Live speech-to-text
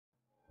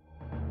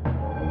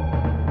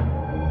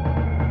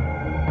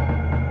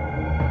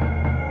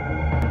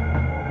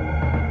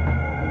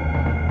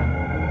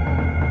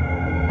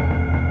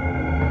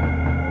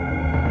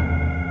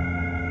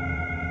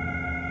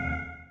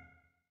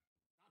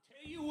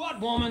what,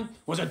 woman?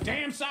 Was a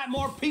damn sight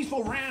more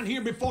peaceful around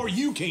here before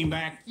you came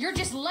back. You're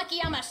just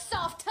lucky I'm a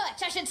soft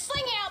touch. I should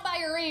sling you out by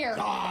your ear.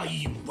 Ah,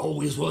 you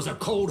always was a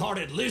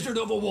cold-hearted lizard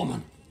of a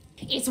woman.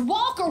 It's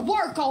walk or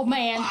work, old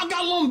man. I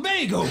got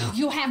lumbago.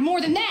 You'll have more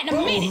than that in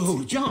a minute.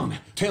 Oh, John,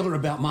 tell her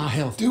about my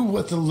health. Do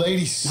what the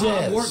lady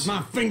says. I worked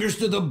my fingers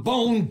to the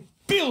bone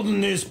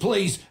building this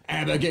place,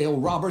 Abigail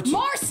Roberts.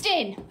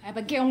 Marston!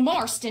 Abigail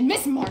Marston.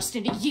 Miss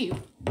Marston to you.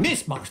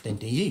 Miss Marston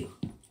to you.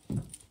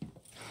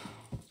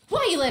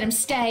 Why you let him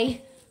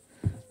stay?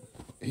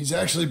 He's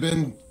actually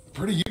been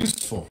pretty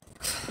useful.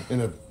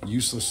 In a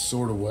useless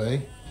sort of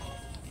way.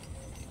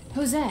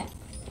 Who's that?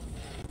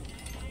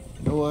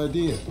 No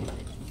idea.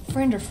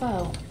 Friend or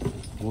foe?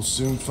 We'll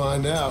soon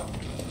find out.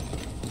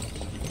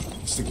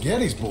 It's the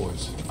Geddes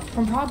boys.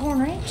 From Pronghorn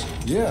Ranch?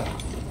 Yeah.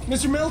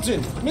 Mr.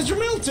 Milton! Mr.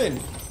 Milton!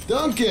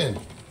 Duncan!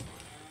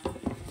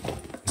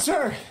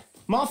 Sir,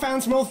 Ma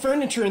found some old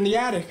furniture in the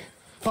attic.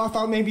 I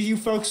thought maybe you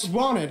folks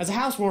wanted as a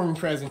housewarming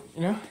present,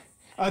 you know?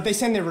 They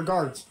send their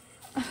regards.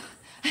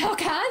 How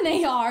kind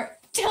they are.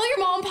 Tell your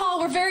mom and Pa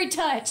we're very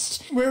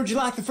touched. Where would you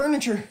like the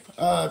furniture?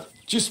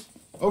 Just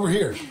over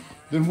here.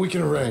 Then we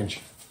can arrange.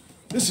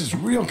 This is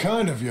real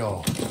kind of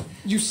y'all.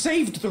 You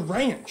saved the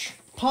ranch.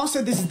 Pa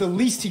said this is the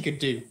least he could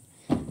do.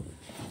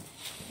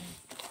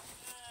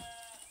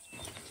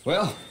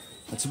 Well,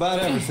 that's about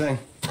everything.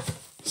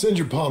 Send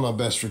your pa my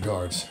best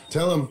regards.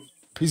 Tell him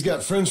he's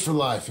got friends for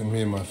life in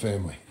me and my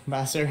family.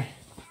 Bye, sir.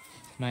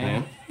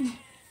 Ma'am.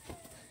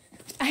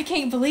 I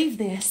can't believe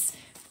this.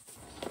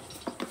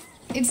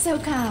 It's so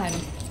kind.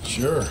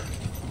 Sure.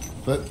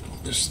 But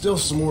there's still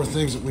some more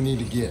things that we need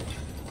to get.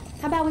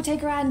 How about we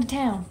take a ride into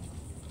town?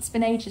 It's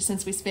been ages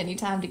since we spent any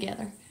time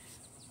together.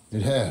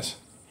 It has.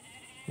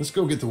 Let's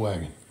go get the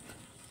wagon.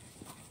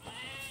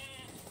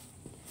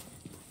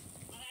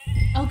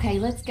 Okay,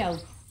 let's go.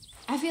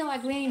 I feel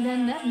like we ain't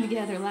done nothing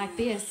together like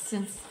this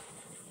since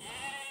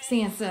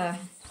Since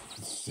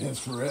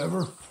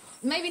forever?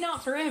 maybe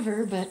not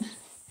forever, but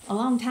a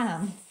long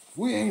time.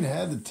 We ain't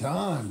had the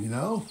time, you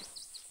know?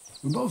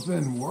 We've both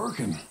been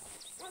working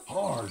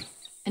hard.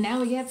 And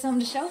now we got something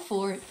to show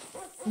for it.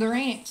 The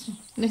ranch,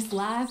 this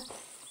life.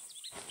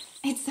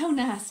 It's so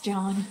nice,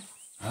 John.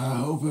 I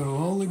hope it'll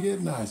only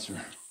get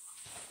nicer.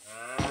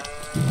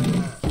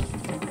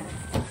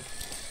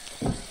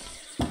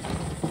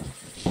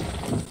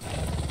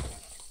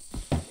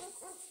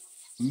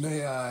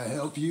 May I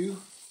help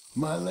you,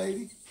 my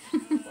lady?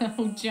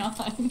 Oh,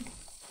 John.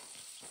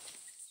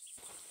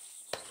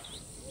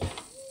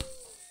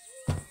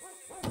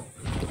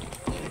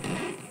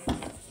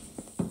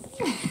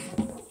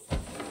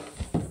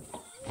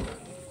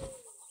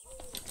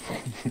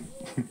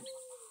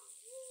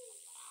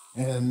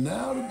 And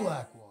now to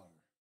Blackwater.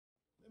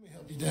 Let me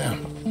help you down.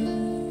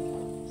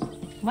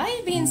 Why are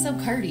you being so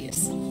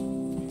courteous? I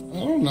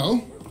don't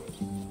know.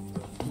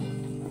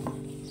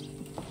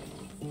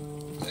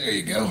 There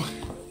you go.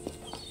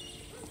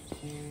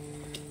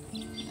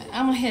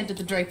 I'm gonna head to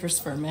the Drapers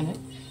for a minute.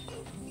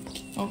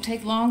 Won't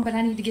take long, but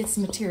I need to get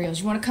some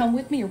materials. You want to come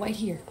with me or wait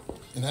here?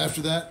 And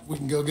after that, we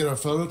can go get our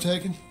photo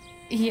taken?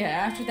 Yeah,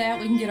 after that,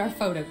 we can get our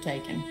photo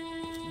taken.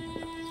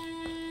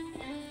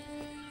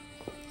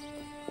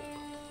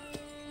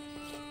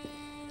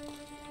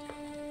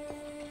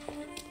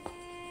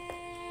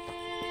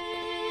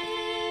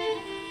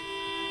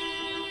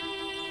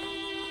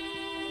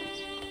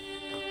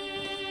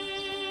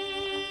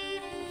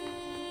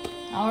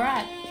 All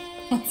right,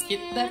 let's get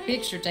that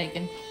picture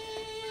taken.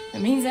 It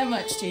means that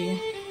much to you.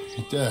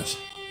 It does.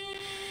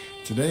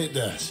 Today it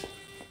does.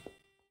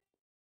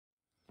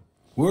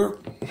 We'd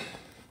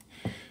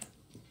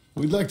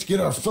like to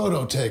get our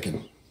photo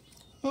taken.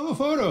 Oh,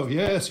 photo.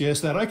 Yes,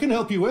 that I can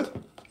help you with.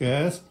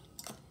 Yes.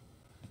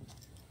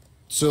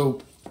 So,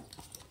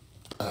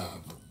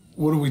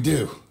 what do we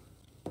do?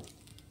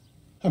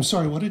 I'm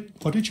sorry, what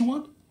did you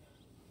want?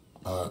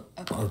 Our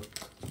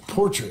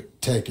portrait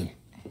taken.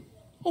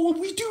 Oh,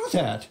 well, we do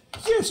that.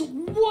 Yes,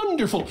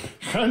 wonderful.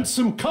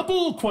 Handsome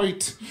couple,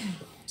 quite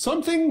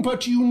something,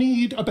 but you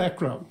need a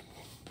background.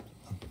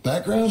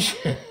 Background?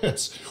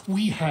 Yes,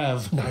 we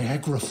have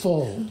Niagara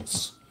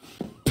Falls,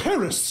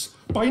 Paris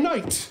by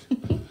night.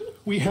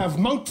 We have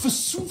Mount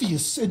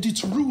Vesuvius and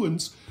its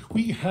ruins.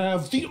 We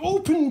have the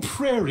open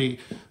prairie.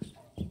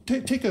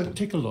 Take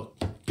a look.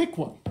 Pick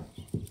one.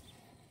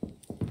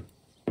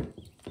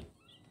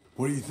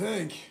 What do you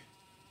think?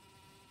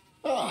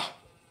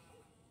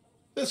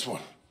 This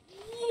one.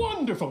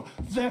 Wonderful.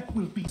 That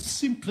will be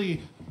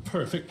simply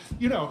perfect.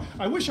 You know,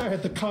 I wish I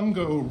had the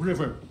Congo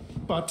River,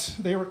 but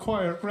they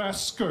require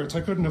grass skirts.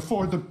 I couldn't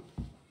afford them.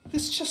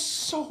 It's just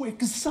so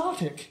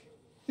exotic.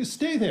 You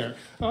stay there.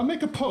 I'll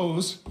make a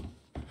pose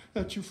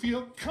that you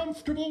feel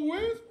comfortable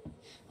with.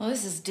 Well,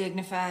 this is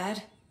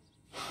dignified.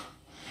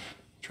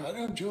 Try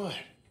to enjoy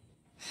it.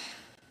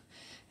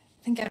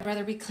 I think I'd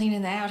rather be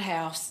cleaning the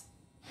outhouse.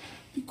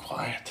 Be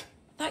quiet.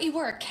 Thought you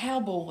were a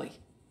cowboy,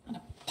 not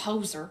a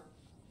poser.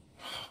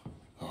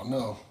 Oh,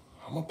 no.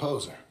 I'm a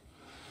poser.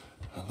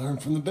 I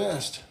learned from the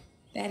best.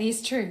 That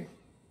is true.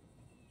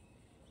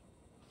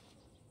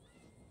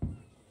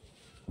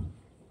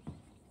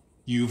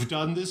 You've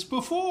done this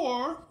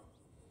before.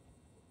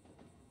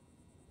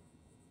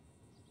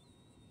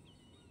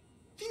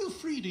 Feel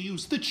free to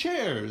use the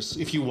chairs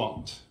if you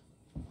want.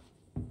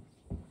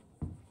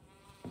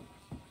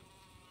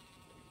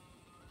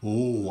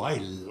 Oh, I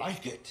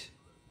like it.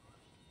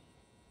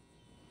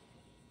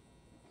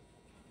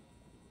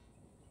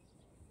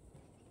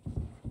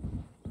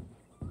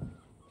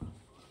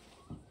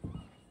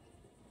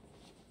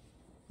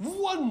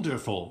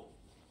 Wonderful.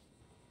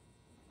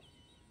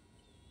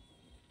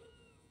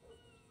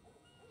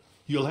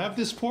 You'll have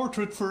this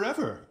portrait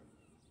forever.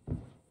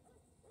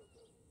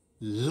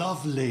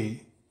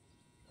 Lovely.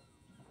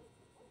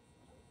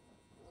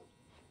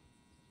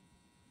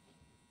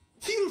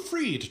 Feel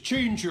free to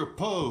change your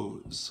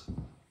pose.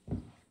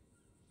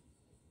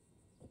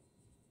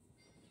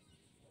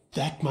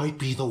 That might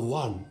be the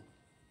one.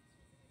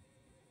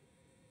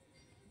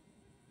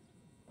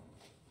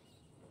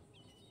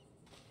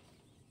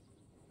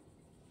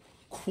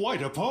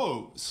 Quite a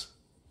pose.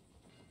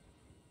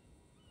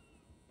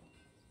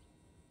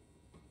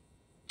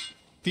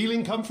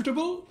 Feeling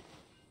comfortable?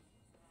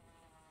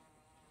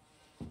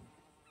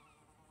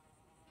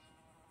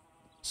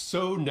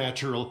 So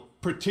natural,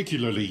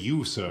 particularly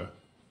you, sir.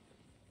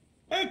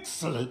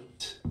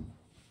 Excellent.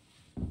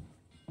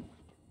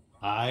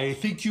 I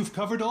think you've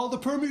covered all the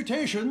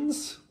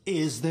permutations.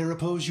 Is there a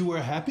pose you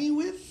were happy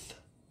with?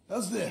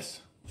 How's this?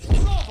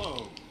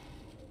 Bravo!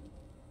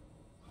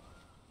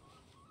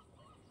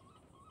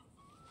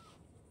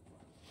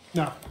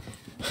 Now,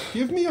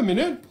 give me a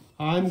minute.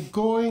 I'm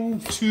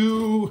going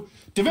to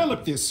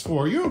develop this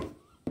for you.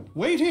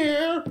 Wait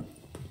here.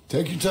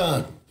 Take your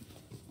time.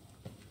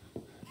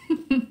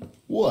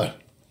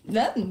 What?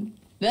 Nothing.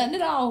 Nothing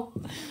at all.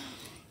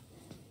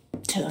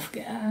 Tough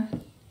guy.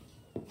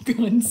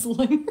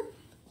 Gunslinger.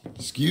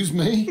 Excuse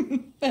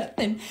me?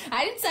 Nothing.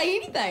 I didn't say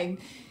anything.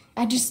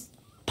 I just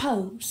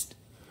posed.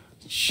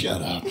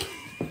 Shut up.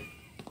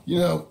 You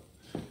know,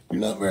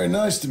 you're not very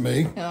nice to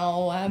me.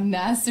 Oh, I'm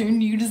nicer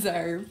than you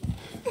deserve.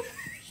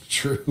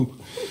 True.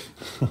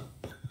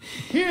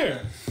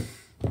 Here.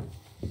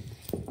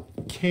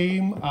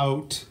 Came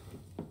out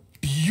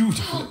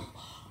beautifully.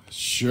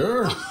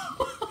 Sure.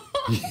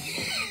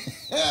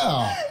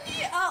 Yeah.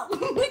 Oh,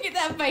 look at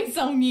that face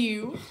on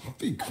you.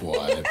 Be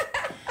quiet.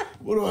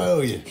 What do I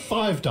owe you?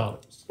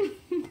 $5.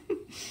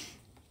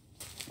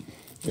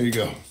 There you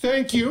go.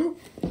 Thank you.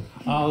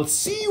 I'll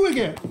see you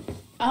again.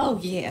 Oh,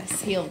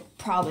 yes. He'll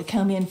probably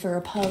come in for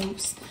a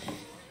pose.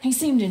 He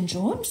seemed to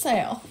enjoy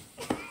himself.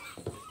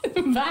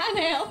 Bye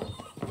now.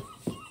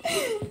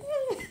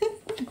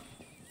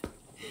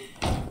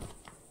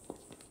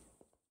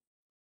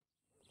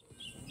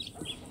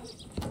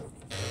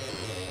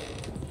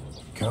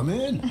 Come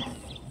in.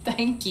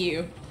 Thank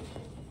you.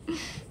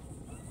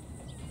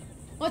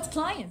 What's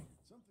playing?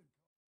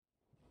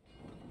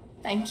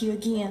 Thank you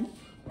again.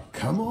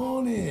 Come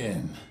on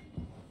in.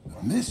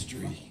 A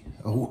mystery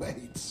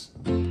awaits.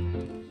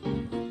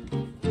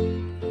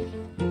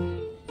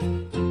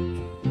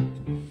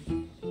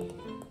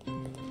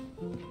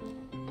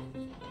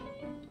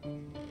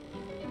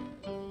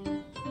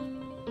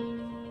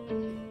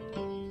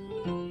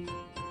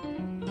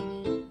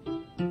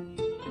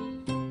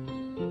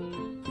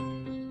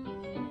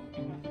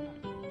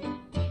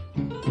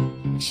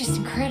 It's just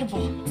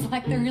incredible. It's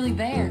like they're really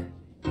there.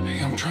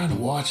 Hey, I'm trying to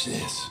watch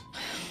this.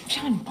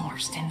 John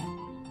Marston.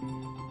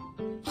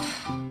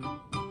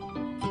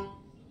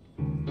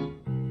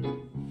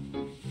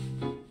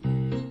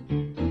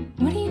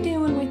 What are you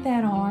doing with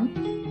that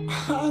arm?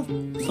 I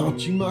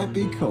thought you might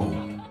be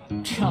cold.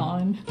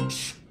 John.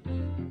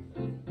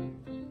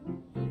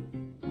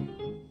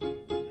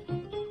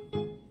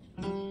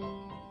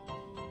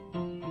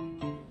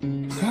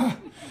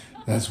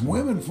 That's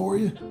women for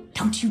you.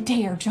 Don't you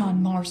dare,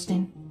 John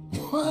Marston.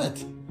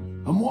 What?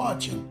 I'm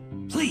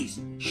watching. Please,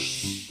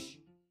 shh.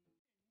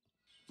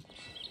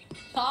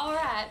 All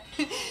right.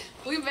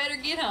 We better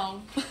get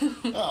home.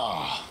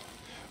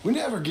 We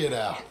never get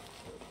out.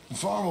 The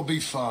farm will be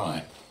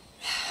fine.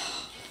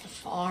 The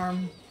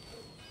farm.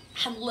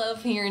 I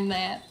love hearing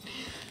that.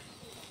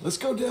 Let's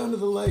go down to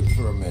the lake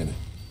for a minute.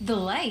 The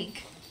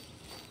lake?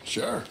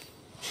 Sure.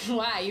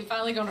 Why, you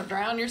finally gonna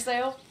drown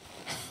yourself?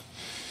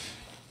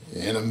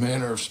 In a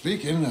manner of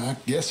speaking, I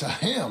guess I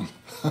am.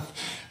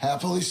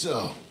 Happily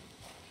so.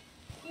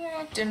 You're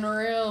acting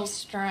real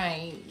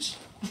strange.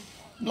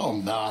 No,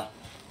 I'm not.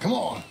 Come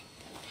on.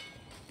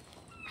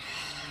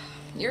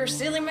 You're a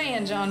silly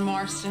man, John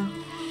Marston.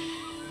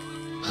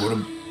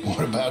 What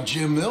about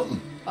Jim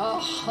Milton? Oh,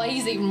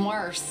 he's even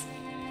worse.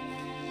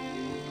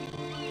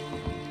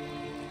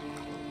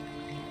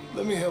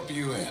 Let me help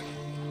you in.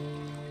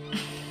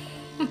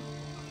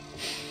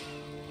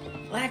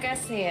 Like I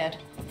said,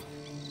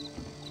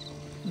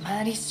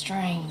 mighty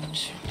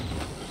strange.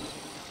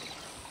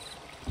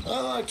 I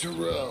like to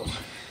row.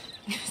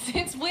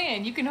 Since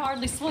when? You can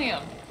hardly swim.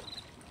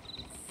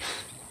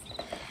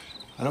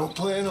 I don't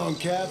plan on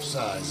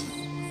capsizing.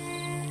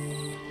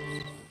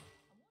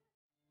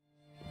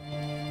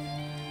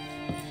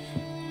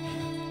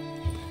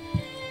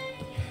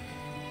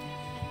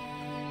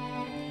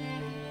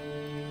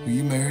 Will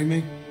you marry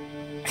me?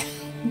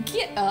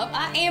 Get up.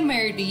 I am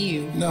married to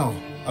you. No,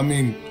 I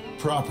mean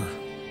proper.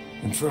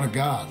 In front of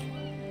God.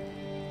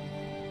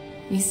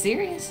 You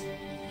serious?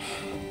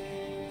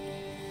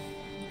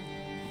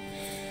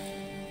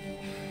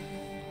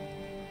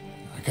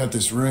 I got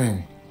this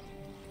ring.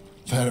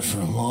 I've had it for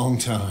a long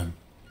time.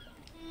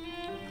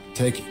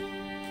 Take it.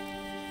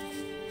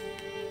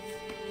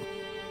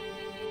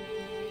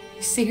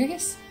 You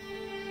serious?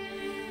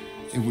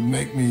 It would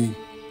make me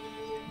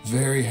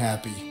very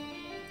happy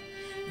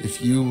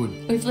if you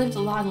would... We've lived a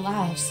lot of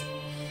lives.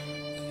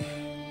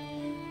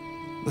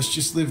 Let's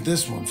just live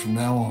this one from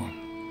now on.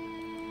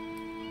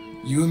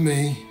 You and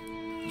me,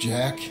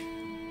 Jack,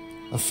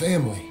 a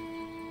family,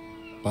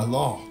 by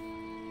law.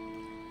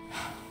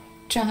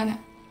 John,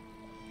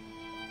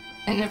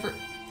 I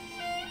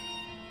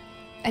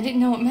didn't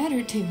know it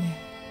mattered to me.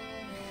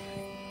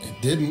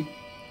 It didn't.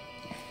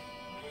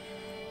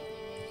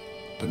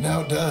 But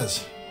now it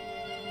does.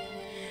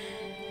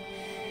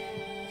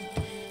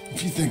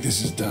 If you think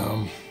this is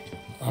dumb,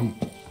 I'm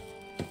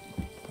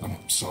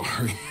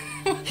sorry.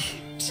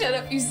 Shut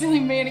up, you silly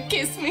man, and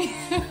kiss me.